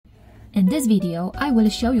In this video, I will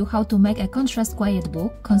show you how to make a contrast quiet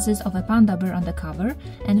book. Consists of a panda bear on the cover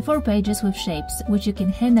and 4 pages with shapes, which you can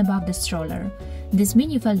hang above the stroller. This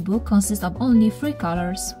mini felt book consists of only 3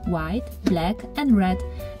 colors, white, black and red,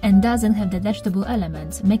 and doesn't have detachable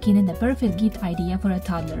elements, making it a perfect gift idea for a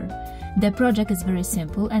toddler. The project is very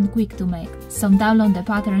simple and quick to make, so download the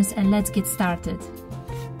patterns and let's get started.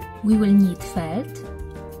 We will need felt,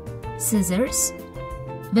 scissors,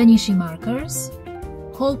 vanishing markers,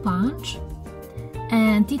 hole punch,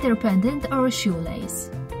 and tether pendant or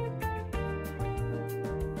shoelace.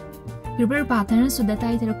 Prepare patterns with the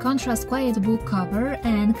title Contrast Quiet Book cover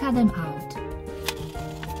and cut them out.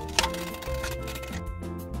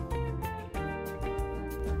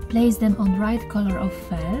 Place them on right color of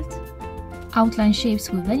felt, outline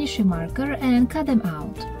shapes with vanishing marker and cut them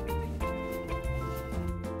out.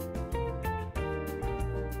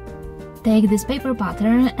 Take this paper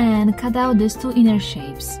pattern and cut out these 2 inner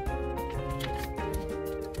shapes.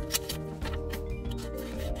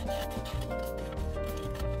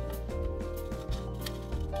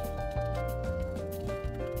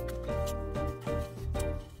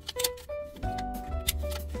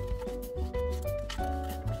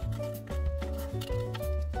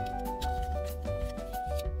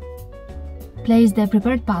 Place the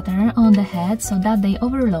prepared pattern on the head so that they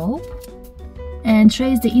overlap, and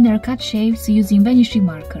trace the inner cut shapes using vanishing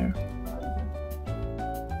marker.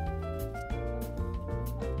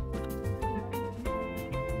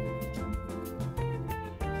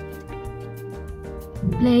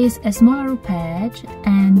 Place a smaller patch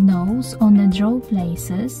and nose on the draw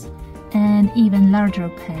places, and even larger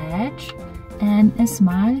patch and a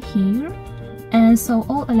smile here, and sew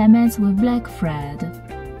all elements with black thread.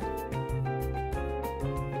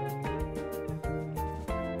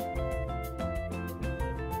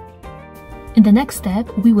 In the next step,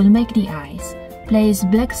 we will make the eyes. Place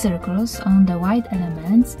black circles on the white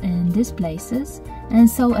elements in these places and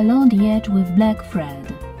sew along the edge with black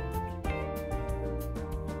thread.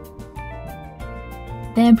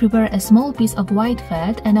 Then prepare a small piece of white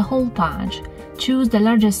felt and a hole punch. Choose the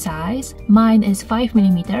largest size, mine is 5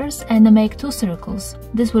 mm, and make 2 circles.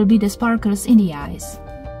 This will be the sparkles in the eyes.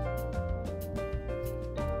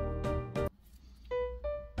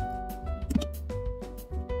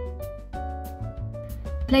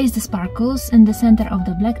 Place the sparkles in the center of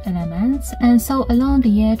the black elements and sew along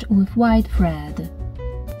the edge with white thread.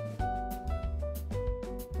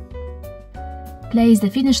 Place the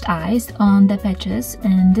finished eyes on the patches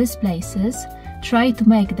in these places. Try to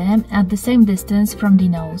make them at the same distance from the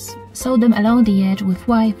nose. Sew them along the edge with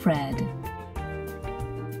white thread.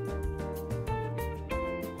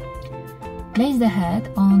 Place the head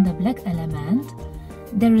on the black element.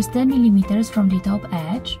 There is 10 mm from the top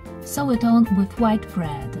edge. Sew it on with white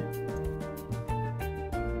thread.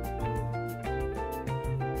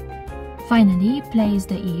 Finally, place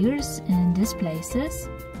the ears in these places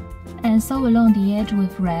and sew along the edge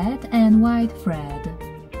with red and white thread.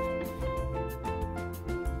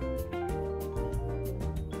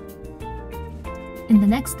 In the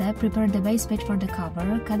next step, prepare the base page for the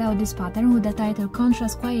cover. Cut out this pattern with the title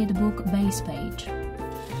Contrast Quiet Book base page.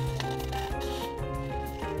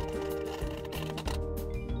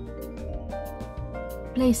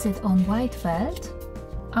 Place it on white felt,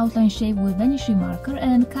 outline shape with vanishing marker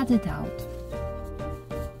and cut it out.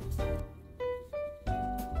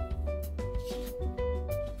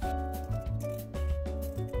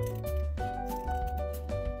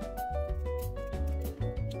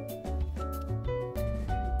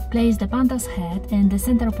 Place the panda's head in the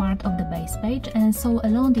center part of the base page and sew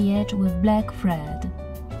along the edge with black thread.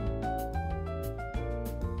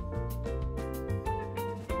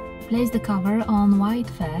 Place the cover on white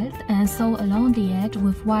felt and sew along the edge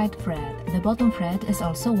with white thread. The bottom thread is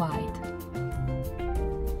also white.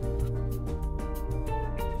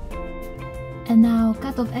 And now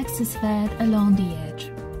cut off excess thread along the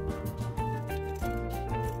edge.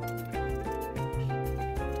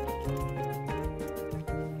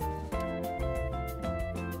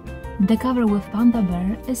 The cover with panda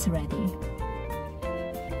bear is ready.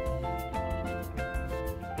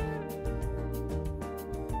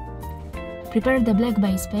 Prepare the black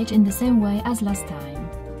base page in the same way as last time.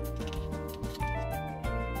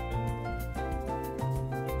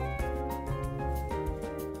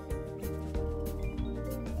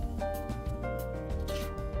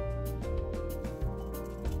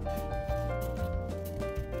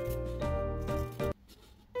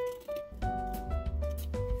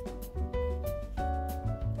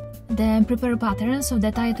 Then prepare patterns of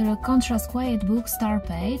the title Contrast Quiet Book star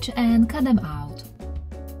page and cut them out.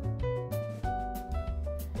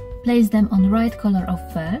 Place them on right color of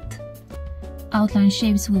felt, Outline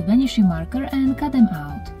shapes with vanishing marker and cut them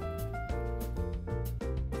out.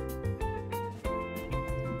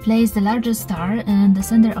 Place the largest star in the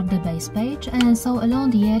center of the base page and sew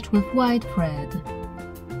along the edge with white thread.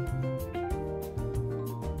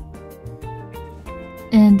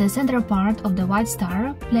 In the center part of the white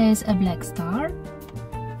star, place a black star,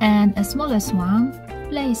 and a smallest one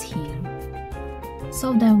place here.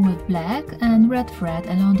 Sew them with black and red thread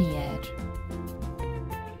along the edge.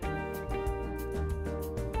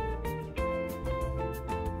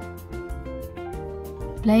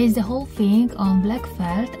 Place the whole thing on black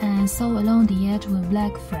felt and sew along the edge with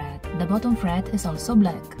black thread. The bottom thread is also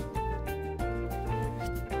black.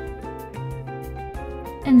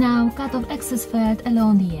 And now cut off excess felt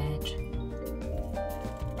along the edge.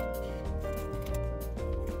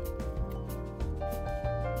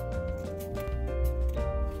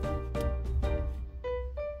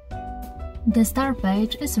 The star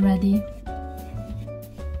page is ready.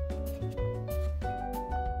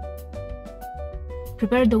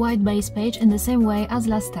 Prepare the white base page in the same way as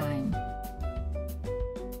last time.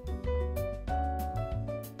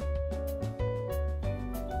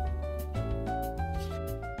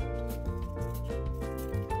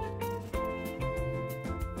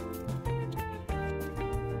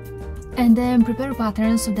 And then prepare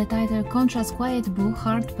patterns of the title Contrast Quiet Book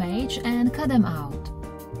hard page and cut them out.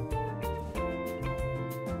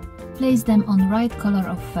 Place them on right color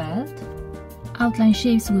of felt. Outline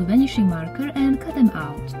shapes with vanishing marker and cut them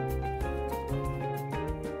out.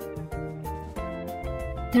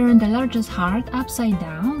 Turn the largest heart upside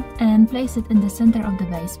down and place it in the center of the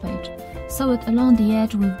base page. Sew it along the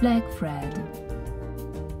edge with black thread.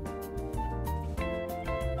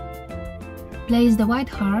 Place the white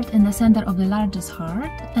heart in the center of the largest heart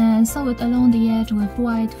and sew it along the edge with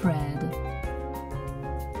white thread.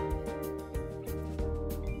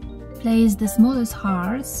 Place the smallest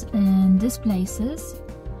hearts in these places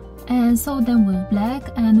and sew them with black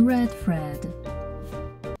and red thread.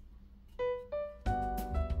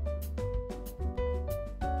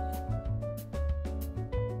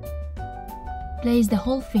 Place the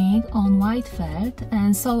whole thing on white felt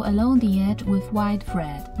and sew along the edge with white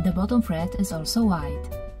thread. The bottom thread is also white.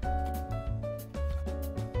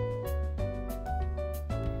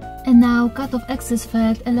 And now cut off excess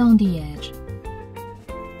felt along the edge.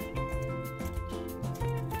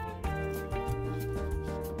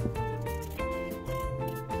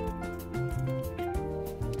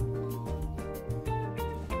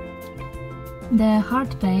 The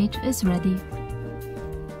heart page is ready.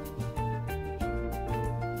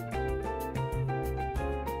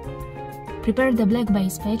 Prepare the black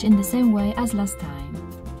base page in the same way as last time.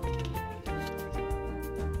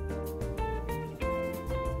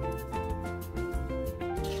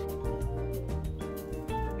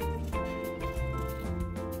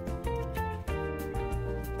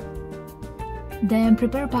 Then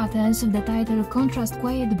prepare patterns of the title Contrast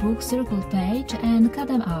Quiet Book circle page and cut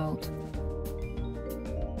them out.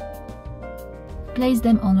 Place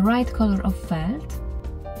them on right color of felt.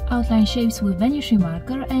 Outline shapes with vanishing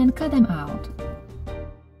marker and cut them out.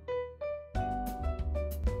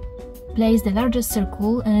 Place the largest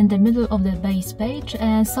circle in the middle of the base page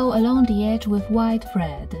and sew along the edge with white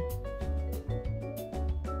thread.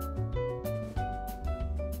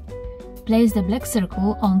 Place the black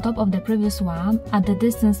circle on top of the previous one at the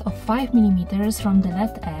distance of 5 mm from the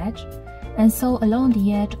left edge and sew along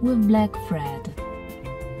the edge with black thread.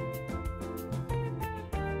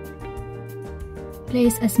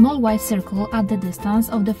 Place a small white circle at the distance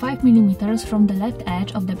of the 5 mm from the left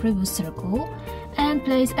edge of the previous circle and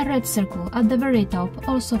place a red circle at the very top,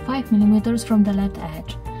 also 5 mm from the left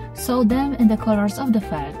edge. Sew them in the colors of the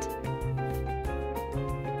felt.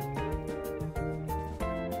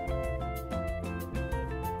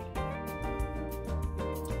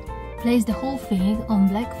 Place the whole thing on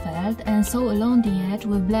black felt and sew along the edge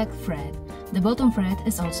with black thread. The bottom thread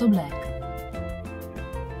is also black.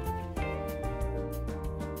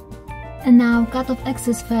 And now cut off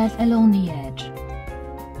excess felt along the edge.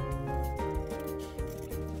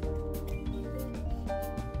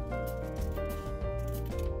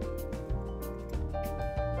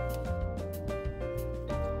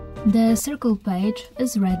 The circle page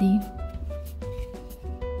is ready.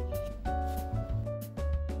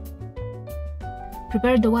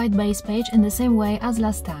 Prepare the white base page in the same way as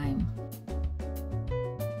last time.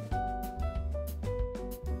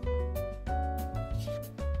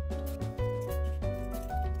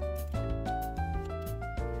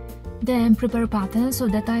 Then prepare patterns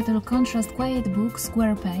of the title Contrast Quiet Book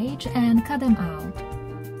square page and cut them out.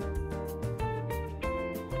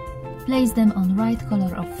 Place them on right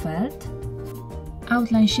color of felt.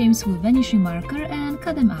 Outline shapes with vanishing marker and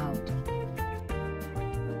cut them out.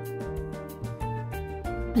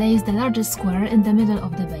 Place the largest square in the middle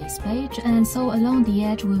of the base page and sew along the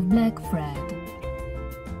edge with black thread.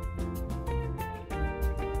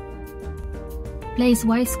 Place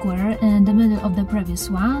white square in the middle of the previous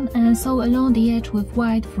one and sew along the edge with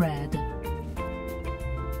white thread.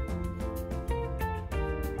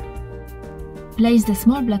 Place the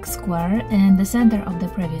small black square in the center of the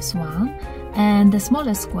previous one and the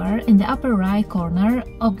smallest square in the upper right corner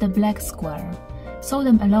of the black square. Sew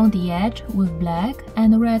them along the edge with black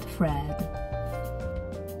and red thread.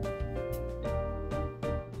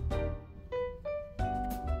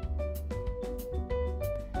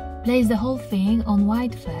 Place the whole thing on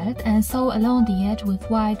white felt and sew along the edge with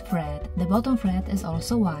white thread. The bottom thread is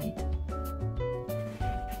also white.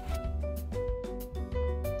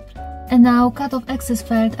 And now cut off excess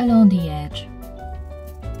felt along the edge.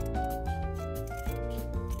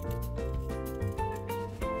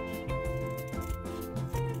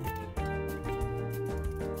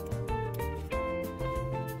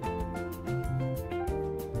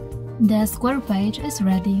 The square page is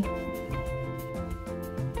ready.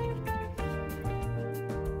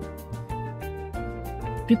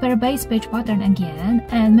 Prepare base page pattern again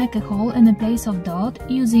and make a hole in the place of dot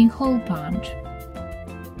using hole punch.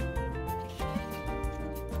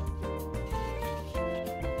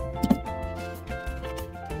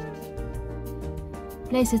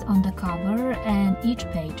 Place it on the cover and each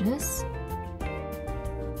pages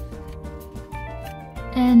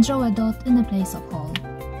and draw a dot in the place of hole.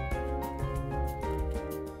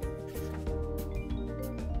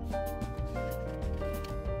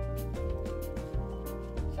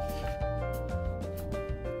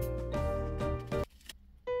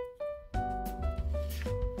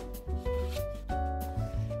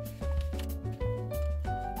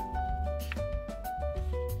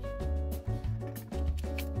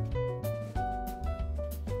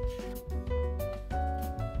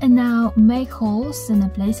 And now make holes in the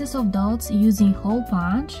places of dots using hole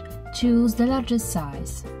punch. Choose the largest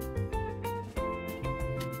size.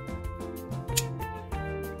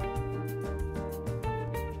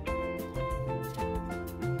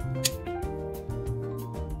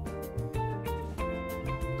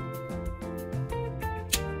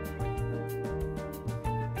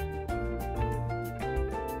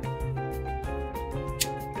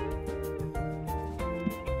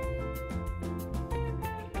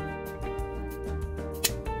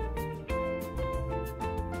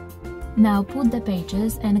 Now put the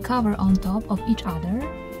pages and cover on top of each other.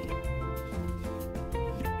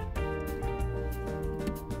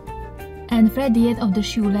 And thread the end of the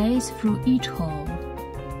shoelace through each hole.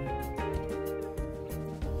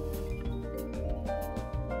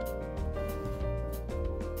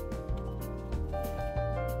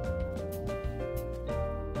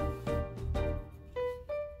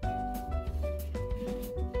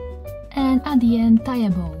 And at the end, tie a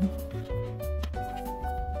bow.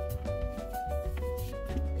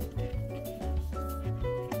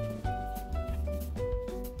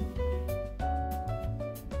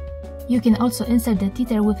 You can also insert the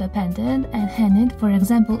teeter with a pendant and hang it, for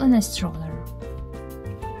example, in a stroller.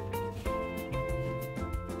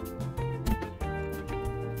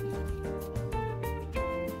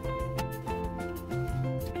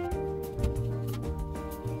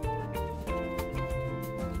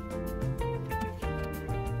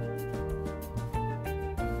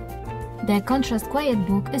 The Contrast Quiet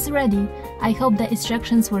book is ready. I hope the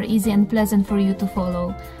instructions were easy and pleasant for you to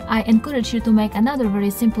follow. I encourage you to make another very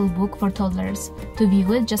simple book for toddlers. To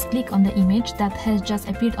view it, just click on the image that has just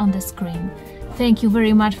appeared on the screen. Thank you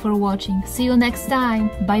very much for watching. See you next time.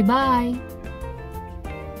 Bye bye!